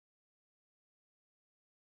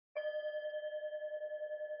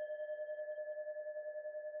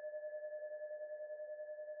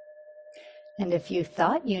And if you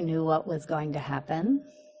thought you knew what was going to happen,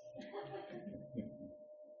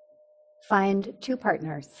 find two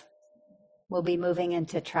partners. We'll be moving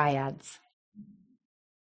into triads.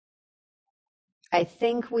 I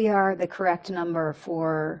think we are the correct number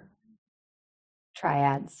for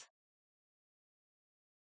triads.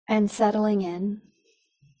 And settling in.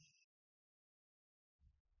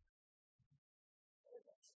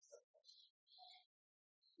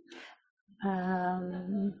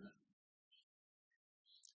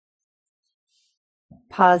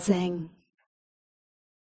 Pausing,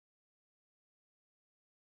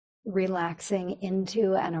 relaxing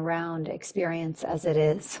into and around experience as it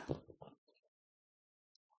is.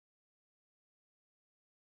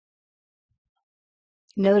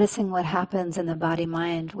 Noticing what happens in the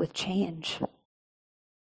body-mind with change,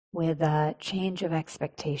 with a change of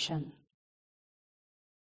expectation.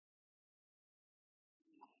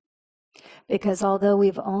 Because although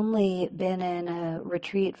we've only been in a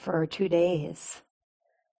retreat for 2 days,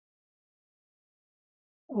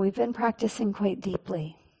 we've been practicing quite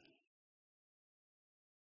deeply.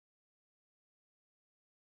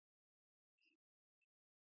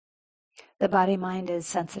 The body-mind is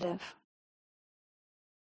sensitive.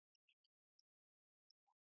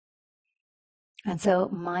 And so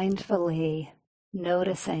mindfully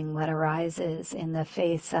noticing what arises in the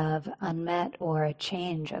face of unmet or a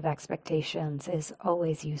change of expectations is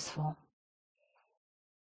always useful.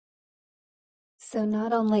 So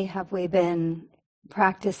not only have we been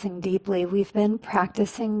practicing deeply, we've been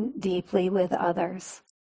practicing deeply with others,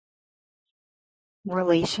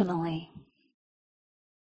 relationally,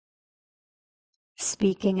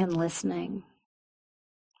 speaking and listening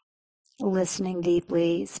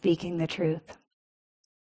deeply, speaking the truth.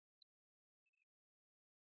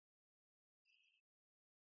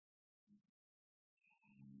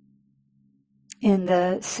 In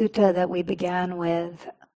the sutta that we began with,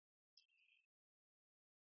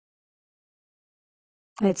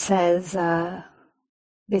 it says,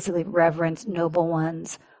 basically, reverence noble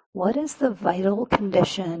ones. What is the vital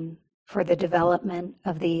condition for the development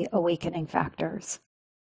of the awakening factors?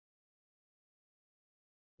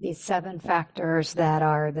 These 7 factors that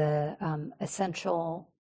are the essential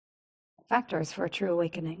factors for a true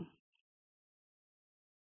awakening.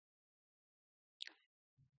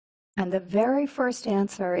 And the very first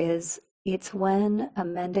answer is, it's when a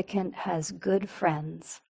mendicant has good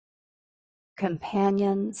friends,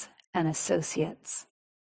 companions, and associates.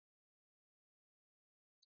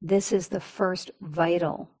 This is the first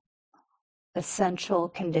vital, essential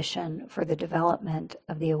condition for the development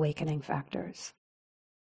of the awakening factors.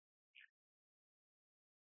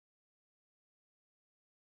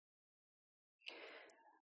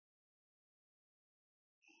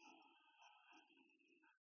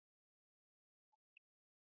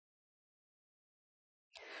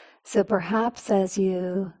 So perhaps as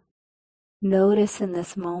you notice in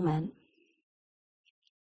this moment,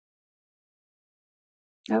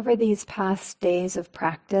 over these past days of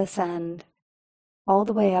practice and all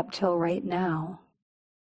the way up till right now,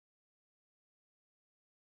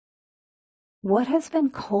 what has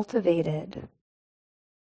been cultivated?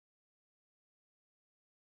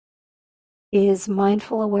 Is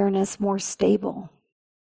mindful awareness more stable?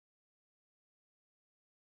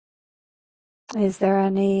 Is there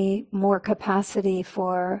any more capacity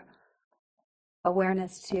for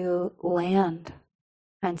awareness to land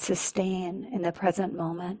and sustain in the present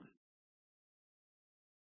moment?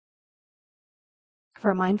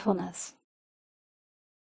 For mindfulness,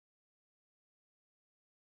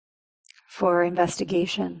 for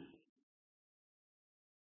investigation.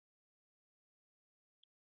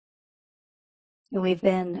 We've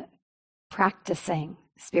been practicing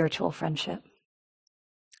spiritual friendship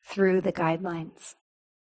through the guidelines.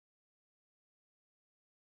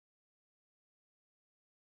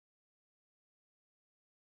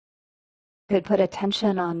 Could put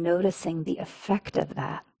attention on noticing the effect of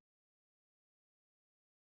that.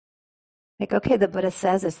 Like, okay, the Buddha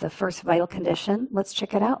says it's the first vital condition. Let's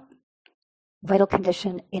check it out. Vital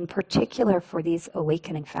condition in particular for these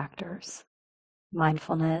awakening factors.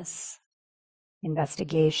 Mindfulness,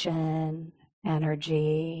 investigation,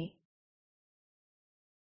 energy.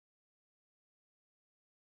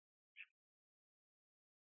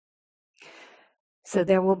 So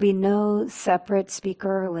there will be no separate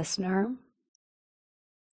speaker or listener.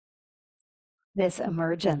 This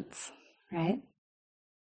emergence, right?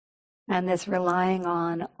 And this relying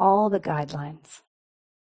on all the guidelines,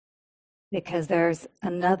 because there's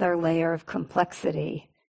another layer of complexity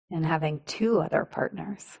in having 2 other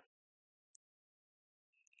partners.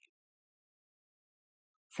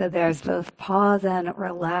 So there's both pause and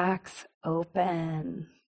relax, open,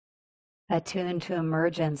 attuned to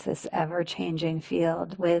emergence, this ever-changing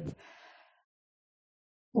field, with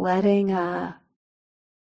letting the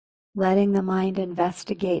mind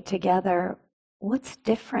investigate together what's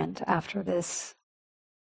different after this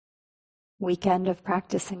weekend of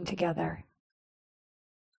practicing together.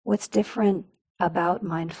 What's different about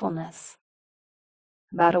mindfulness,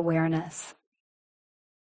 about awareness,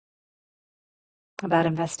 about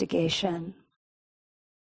investigation,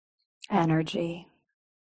 energy,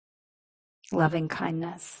 loving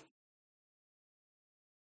kindness,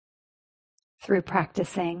 through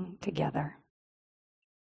practicing together.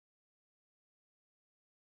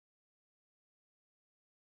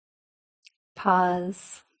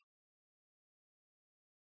 Pause,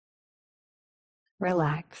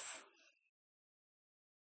 relax,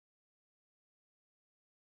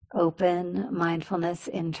 open mindfulness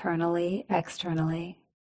internally, externally,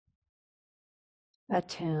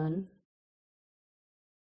 attune.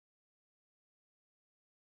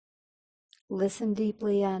 Listen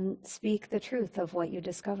deeply and speak the truth of what you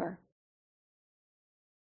discover.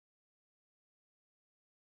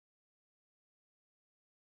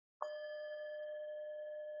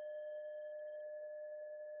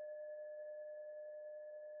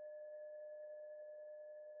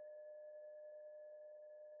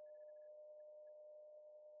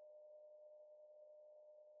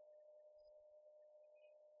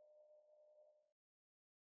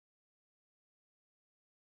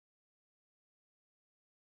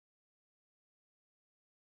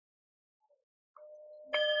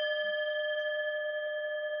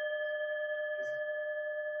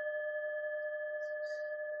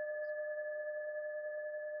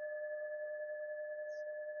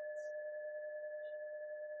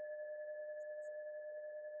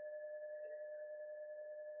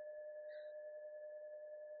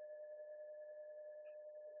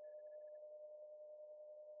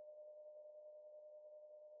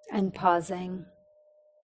 And pausing.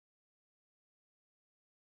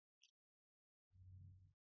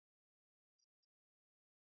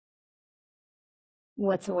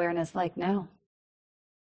 What's awareness like now?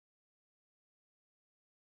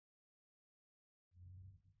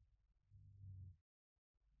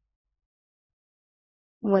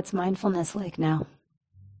 What's mindfulness like now?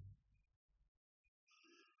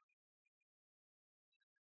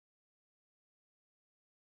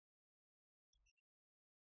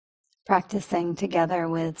 Practicing together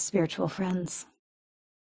with spiritual friends.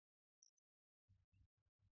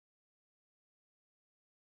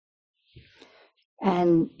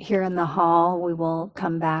 And here in the hall, we will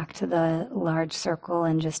come back to the large circle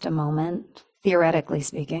in just a moment, theoretically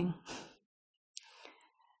speaking.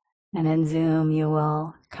 And in Zoom, you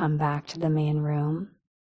will come back to the main room.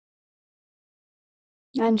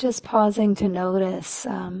 And just pausing to notice,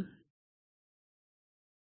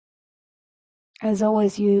 as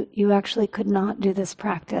always, you actually could not do this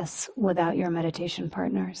practice without your meditation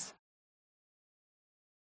partners.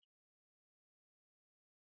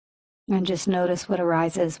 And just notice what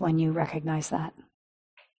arises when you recognize that.